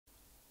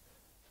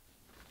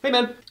Hey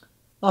man,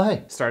 Oh,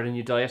 hey. started a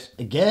new diet.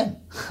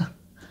 Again?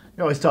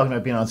 You're always talking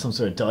about being on some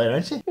sort of diet,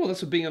 aren't you? Well,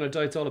 that's what being on a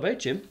diet's all about,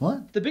 Jim.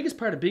 What? The biggest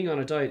part of being on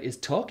a diet is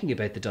talking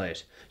about the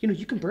diet. You know,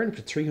 you can burn up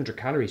to 300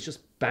 calories just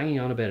banging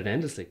on about it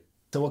endlessly.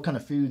 So what kind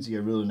of foods are you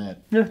ruling out?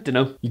 Yeah,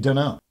 dunno. You don't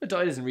know. A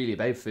diet isn't really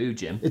about food,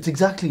 Jim. It's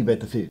exactly about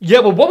the food.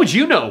 Yeah, well, what would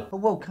you know? Oh,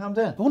 whoa, calm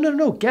down. Oh,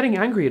 no. Getting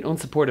angry at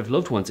unsupportive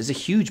loved ones is a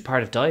huge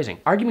part of dieting.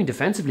 Arguing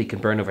defensively can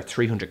burn over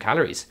 300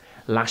 calories.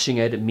 Lashing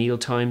out at meal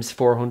times,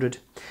 400.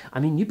 I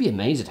mean, you'd be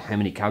amazed at how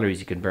many calories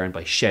you can burn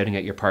by shouting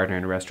at your partner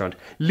in a restaurant.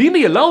 Leave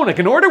me alone, I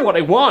can order what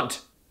I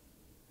want.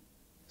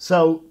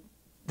 So,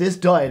 this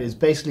diet is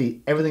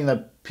basically everything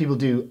that people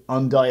do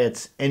on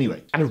diets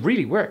anyway. And it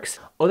really works.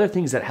 Other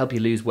things that help you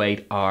lose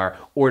weight are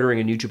ordering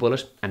a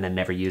NutriBullet and then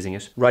never using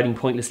it, writing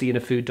pointlessly in a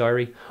food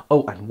diary,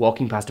 and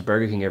walking past a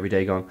Burger King every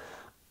day going,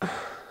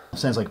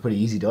 Sounds like a pretty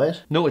easy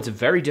diet. no, it's a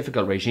very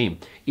difficult regime.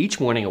 Each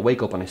morning I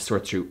wake up and I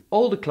sort through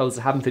all the clothes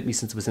that haven't fit me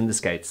since I was in the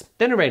Scouts.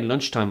 Then around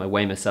lunchtime I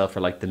weigh myself for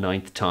like the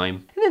 9th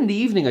time. And then in the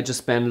evening I just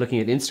spend looking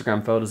at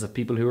Instagram photos of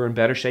people who are in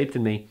better shape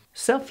than me.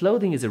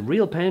 Self-loathing is a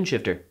real pound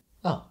shifter.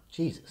 Oh,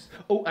 Jesus.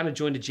 Oh, and I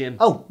joined a gym.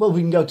 Oh, well, we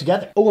can go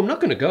together. Oh, I'm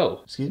not going to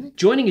go. Excuse me?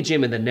 Joining a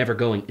gym and then never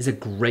going is a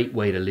great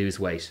way to lose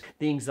weight.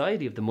 The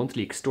anxiety of the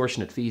monthly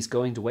extortionate fees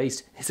going to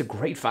waste is a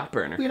great fat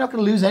burner. You're not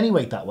going to lose any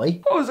weight that way.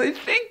 What was I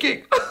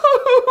thinking?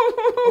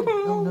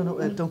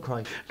 No, don't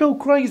cry. No,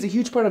 crying is a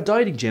huge part of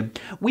dieting, Jim.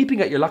 Weeping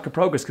at your lack of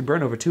progress can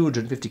burn over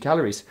 250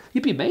 calories.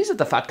 You'd be amazed at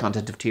the fat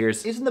content of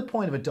tears. Isn't the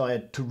point of a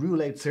diet to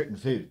rule out certain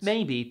foods?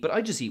 Maybe, but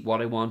I just eat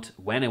what I want,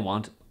 when I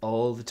want,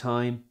 all the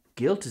time.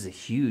 Guilt is a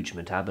huge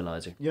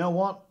metabolizer. You know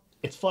what?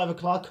 It's 5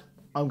 o'clock.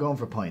 I'm going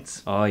for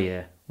pints. Oh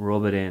yeah,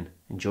 rub it in.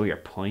 Enjoy your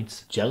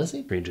points.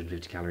 Jealousy?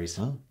 350 calories.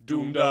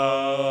 Doomed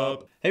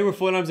up. Hey, we're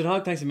Four Arms and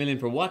Hog. Thanks a million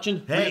for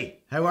watching. Hey,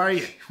 how are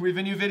you? We have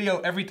a new video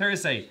every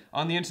Thursday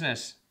on the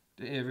internet.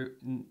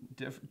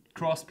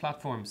 Cross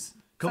platforms.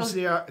 Come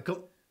see our...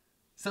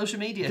 Social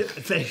media.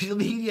 Social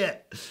media.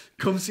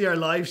 Come see our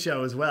live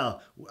show as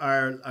well.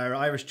 Our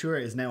Irish tour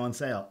is now on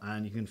sale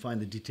and you can find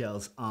the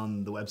details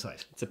on the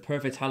website. It's a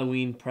perfect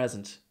Halloween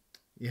present.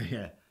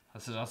 Yeah.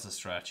 That's a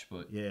stretch,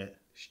 but... Yeah.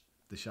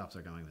 The shops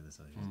are going with this.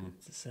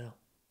 It's a sell.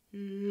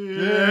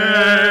 Doomed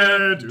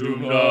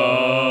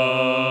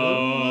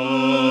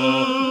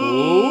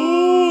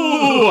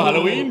Oh,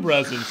 Halloween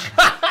present.